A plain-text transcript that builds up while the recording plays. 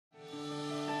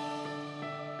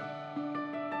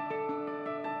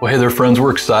Well, hey there, friends.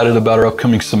 We're excited about our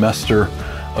upcoming semester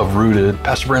of Rooted.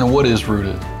 Pastor Brandon, what is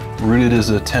Rooted? Rooted is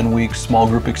a 10-week small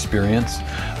group experience,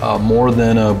 more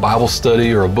than a Bible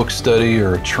study or a book study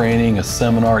or a training, a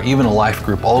seminar, even a life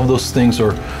group. All of those things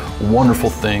are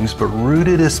wonderful things, but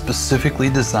Rooted is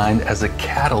specifically designed as a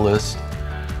catalyst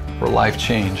for life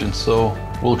change. And so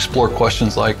we'll explore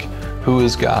questions like, who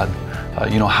is God?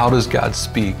 How does God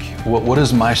speak? What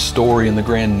is my story in the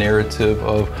grand narrative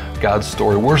of God's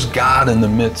story? Where's God in the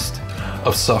midst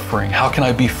of suffering? How can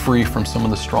I be free from some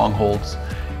of the strongholds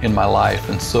in my life?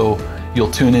 And so you'll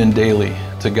tune in daily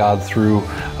to God through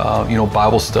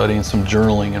Bible study and some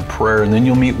journaling and prayer, and then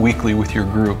you'll meet weekly with your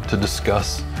group to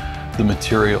discuss the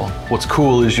material. What's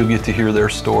cool is you'll get to hear their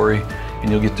story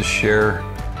and you'll get to share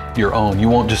your own. You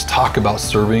won't just talk about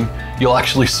serving, you'll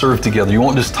actually serve together. You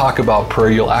won't just talk about prayer,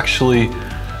 you'll actually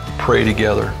pray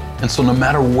together. And so no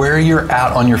matter where you're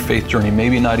at on your faith journey,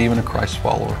 maybe not even a Christ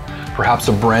follower, perhaps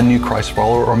a brand new Christ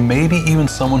follower, or maybe even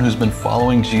someone who's been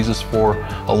following Jesus for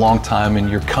a long time and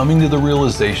you're coming to the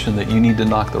realization that you need to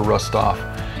knock the rust off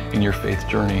in your faith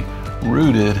journey,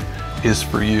 Rooted is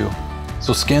for you.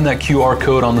 So scan that QR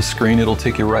code on the screen, it'll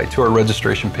take you right to our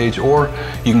registration page, or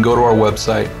you can go to our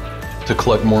website to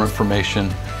collect more information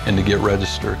and to get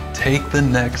registered. Take the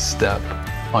next step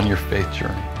on your faith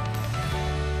journey.